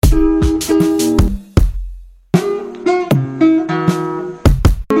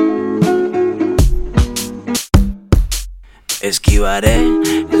Esquivaré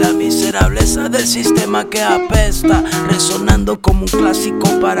la miserableza del sistema que apesta, resonando como un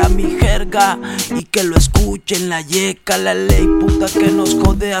clásico para mi jerga. Y que lo escuchen la yeca, la ley puta que nos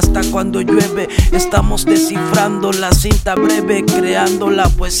jode hasta cuando llueve. Estamos descifrando la cinta breve, creando la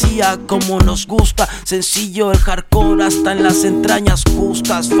poesía como nos gusta. Sencillo el hardcore hasta en las entrañas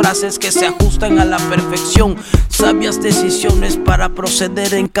justas, frases que se ajustan a la perfección, sabias decisiones para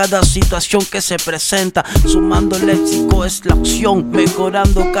proceder en cada situación que se presenta. Sumando el léxico es la opción,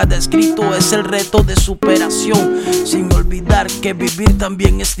 mejorando cada escrito es el reto de superación. Sin olvidar que vivir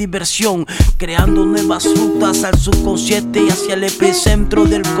también es diversión, creando nuevas rutas al subconsciente y hacia el epicentro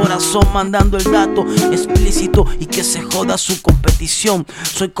del corazón, mandando el dato explícito y que se joda su competición.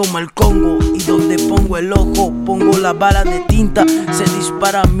 Soy como el Congo y donde pongo el ojo pongo la bala de tinta. Se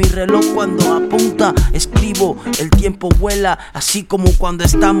dispara mi reloj cuando apunta, escribo, el tiempo vuela, así como cuando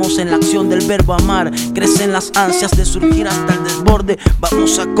estamos en la acción del verbo amar. Crecen las ansias de surgir hasta el desborde.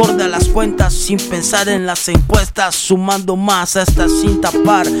 Vamos acorde a las cuentas sin pensar en las encuestas, sumando más a esta cinta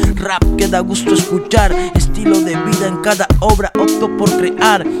par. Rap que da gusto escuchar, estilo de vida en cada obra opto por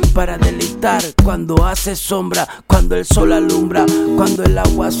crear, para deleitar cuando hace sombra, cuando el sol alumbra, cuando el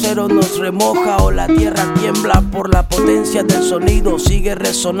aguacero nos remoja o la tierra tiembla por la potencia del sonido. Sigue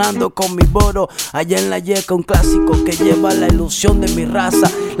resonando con mi boro allá en la yeca, un clásico que lleva la ilusión de mi raza,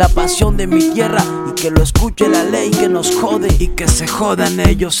 la pasión de mi tierra, y que lo escuche la ley que nos jode y que se jodan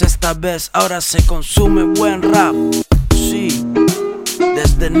ellos esta vez. Ahora se consume buen rap, sí.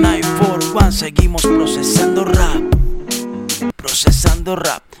 Desde 941 seguimos procesando rap, procesando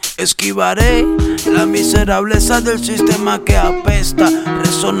rap. Esquivaré la miserableza del sistema que apesta,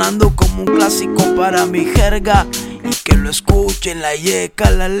 resonando como un clásico para mi jerga. Y que lo escuchen la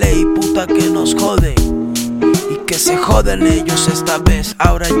yeca, la ley puta que nos jode, y que se joden ellos esta vez.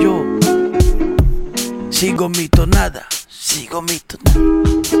 Ahora yo sigo mi tonada, sigo mi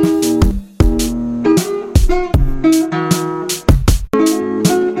tonada.